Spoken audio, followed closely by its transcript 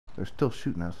They're still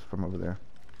shooting us from over there.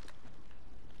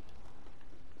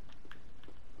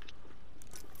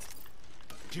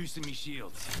 Juicing me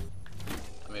shields.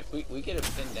 I mean, if we get him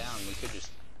pinned down, we could just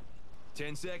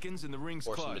 10 seconds and the ring's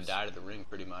force closed. him to die to the ring,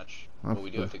 pretty much. That's But we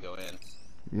do have to go in.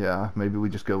 Yeah, maybe we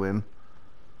just go in.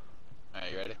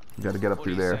 Alright, you ready? We got to get up What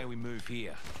through do you there. say we move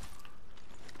here?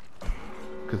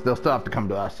 Because they'll still have to come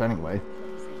to us anyway.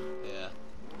 Yeah.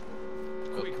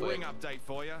 Quick ring update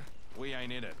for you. We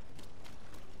ain't in it.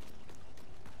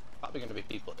 Probably gonna be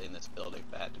people in this building,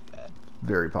 bad to bad.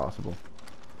 Very possible.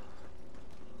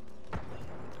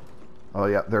 Oh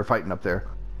yeah, they're fighting up there.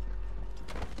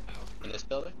 In this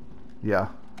building? Yeah.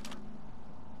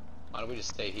 Why don't we just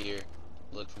stay here,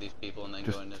 look for these people, and then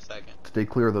Just go in a second? Stay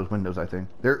clear of those windows, I think.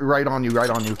 They're right on you, right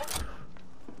on you.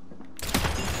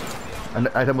 And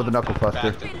I hit him with a knuckle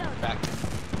cluster. Back.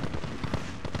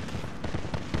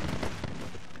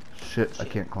 Shit, I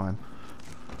can't climb.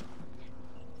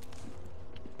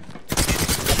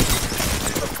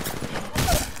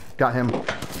 Got him.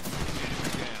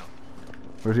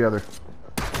 Where's the other?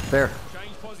 There.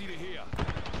 Change posse to here.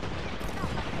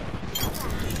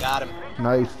 Got him.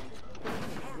 Nice.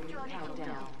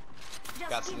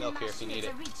 Got some milk here if you need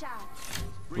it.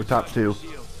 We're top 2.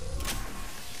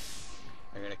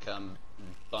 They're gonna come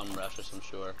bum rush us, I'm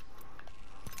sure.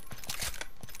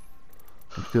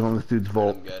 I'm stealing this dude's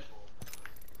vault. I'm good.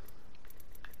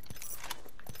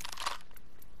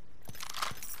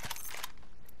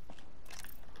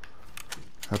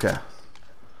 Okay.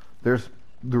 There's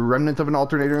the remnants of an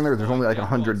alternator in there. There's only like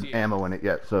 100 ammo in it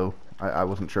yet, so I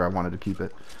wasn't sure I wanted to keep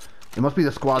it. It must be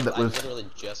the squad that was... I literally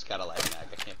just got a light mag.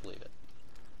 I can't believe it.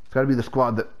 It's got to be the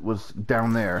squad that was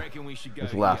down there.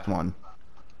 This last one.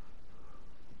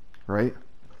 Right?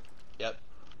 Yep.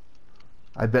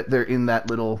 I bet they're in that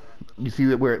little... You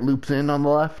see where it loops in on the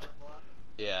left?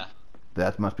 Yeah.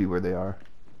 That must be where they are.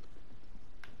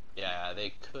 Yeah,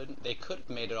 they could have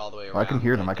made it all the way around. Oh, I can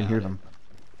hear them. I can hear them.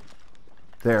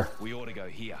 There. We ought to go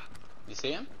here. You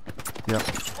see him? Yep.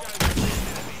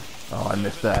 Oh, I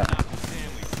missed that.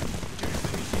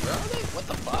 Where are they? What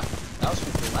the fuck? That was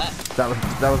from the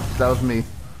left. That was me.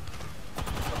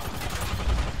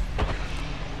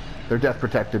 They're death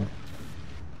protected.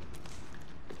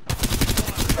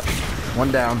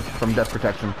 One down from death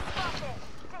protection.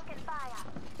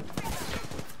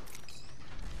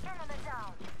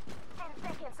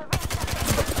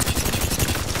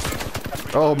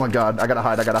 Oh my god, I gotta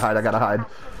hide, I gotta hide, I gotta hide.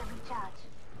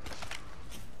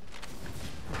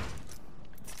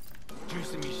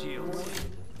 Juicing me shields.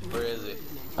 Where is he?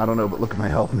 I don't know, but look at my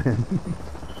health, man.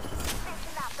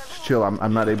 Just chill,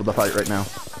 I'm not able to fight right now.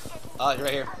 Oh, he's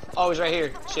right here. Oh, he's right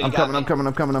here. Shit, I'm coming.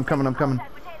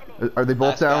 Are they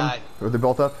both Last down? guy. Or are they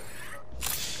both up?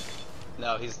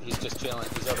 No, he's just chilling.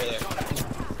 He's over there.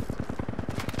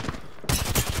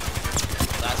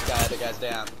 Last guy, other guy's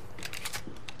down.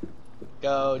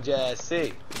 Go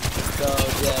Jesse. Go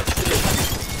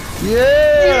Jesse.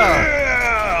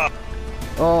 Yeah!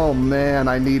 Oh man,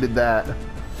 I needed that.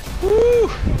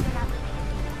 Woo!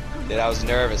 Dude, I was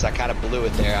nervous. I kind of blew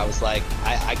it there. I was like,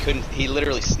 I couldn't. He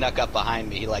literally snuck up behind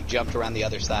me. He like jumped around the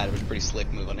other side. It was a pretty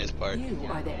slick move on his part. You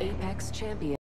are the Apex champion.